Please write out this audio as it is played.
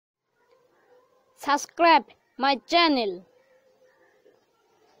Subscribe my channel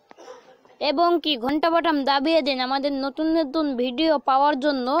এবং কি ঘন্টা বাটন দাবিয়ে দিন আমাদের নতুন নতুন ভিডিও পাওয়ার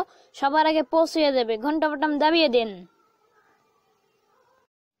জন্য সবার আগে পৌঁছে যাবে। ঘন্টা বাটন দাবিয়ে দিন।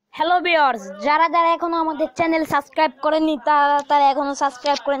 হ্যালো ভিউয়ার্স, যারা যারা এখনো আমাদের চ্যানেল সাবস্ক্রাইব করেননি তারা এখনো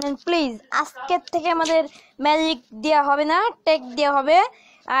সাবস্ক্রাইব করে নিন প্লিজ। আজকের থেকে আমাদের ম্যাজিক দেওয়া হবে না, টেক দেওয়া হবে।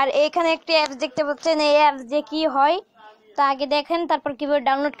 আর এখানে একটি অ্যাপস দেখতে পাচ্ছেন, এই অ্যাপস যে কি হয় তা আগে দেখেন, তারপর কিভাবে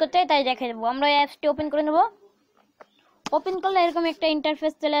ডাউনলোড করতে হয় তাই দেখে দেবো। আমরা অ্যাপসটি ওপেন করে নেব। ওপেন করলে এরকম একটা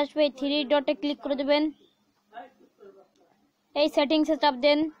ইন্টারফেস চলে আসবে। এই থ্রি ডটে ক্লিক করে দেবেন, এই সেটিংসে চাপ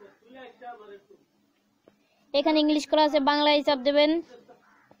দেন। এখানে ইংলিশ করা আছে, বাংলায় চাপ দেবেন।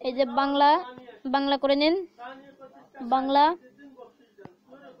 এই যে বাংলা করে নিন, বাংলা।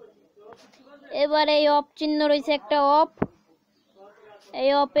 এবার এই অফ চিহ্ন রয়েছে একটা, অফ,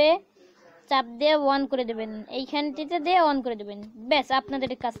 এই অফে চাপ দিয়ে অন করে দেবেন। এইখানটিতে দিয়ে অন করে দেবেন, ব্যাস আপনাদের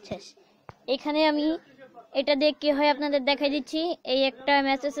কাজ শেষ। এখানে আমি এটা দিয়ে কি হয় আপনাদের দেখাই দিচ্ছি। এই একটা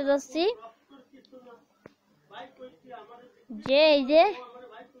মেসেজ আসছি যে এই যে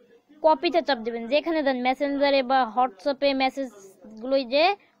কপিতে চাপ দেবেন, যেখানে দেন মেসেঞ্জারে বা হোয়াটসঅ্যাপে মেসেজগুলো যে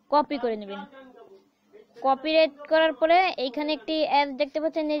কপি করে নেবেন। কপিরাইট করার পরে এইখানে একটি অ্যাপস দেখতে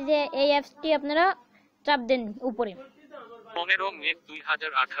পাচ্ছেন, এই যে এই অ্যাপসটি আপনারা চাপ দেন উপরে। 15 মে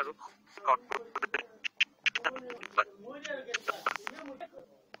 2018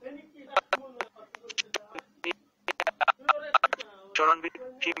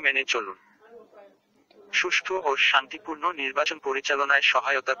 চরণবিধি মেনে চলুন। সুষ্ঠু ও শান্তিপূর্ণ নির্বাচন পরিচালনায়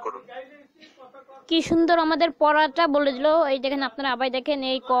সহায়তা করুন। কি সুন্দর আমাদের পড়াটা বলে দিল। এই দেখেন, আপনারা আবার দেখেন,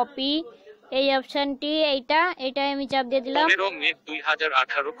 এই কপি, এই অপশনটি, এইটা আমি চাপ দিয়ে দিলাম। 15 মে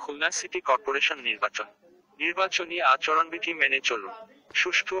 2018 খুলনা সিটি কর্পোরেশন নির্বাচনী আচরণবিধি মেনে চলুন।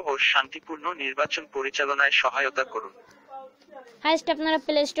 সুষ্ঠু ও শান্তিপূর্ণ নির্বাচন পরিচালনায় সহায়তা করুন। ফার্স্ট আপনারা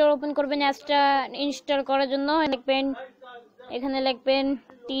প্লে স্টোর ওপেন করবেন, অ্যাপসটা ইনস্টল করার জন্য এখানে লিখবেন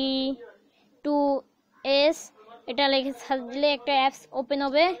T2S। এটা লিখে সার্চ দিলে একটা অ্যাপস ওপেন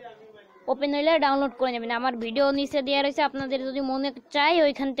হবে। ওপেন হইলে ডাউনলোড করে নেবেন। আমার ভিডিও নিচে দেওয়া রয়েছে, আপনাদের যদি মনে চাই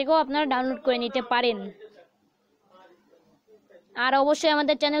ওইখান থেকেও আপনারা ডাউনলোড করে নিতে পারেন। আর অবশ্যই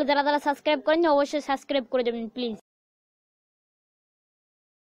আমাদের চ্যানেল যারা যারা সাবস্ক্রাইব করেন অবশ্যই সাবস্ক্রাইব করে দেবেন প্লিজ।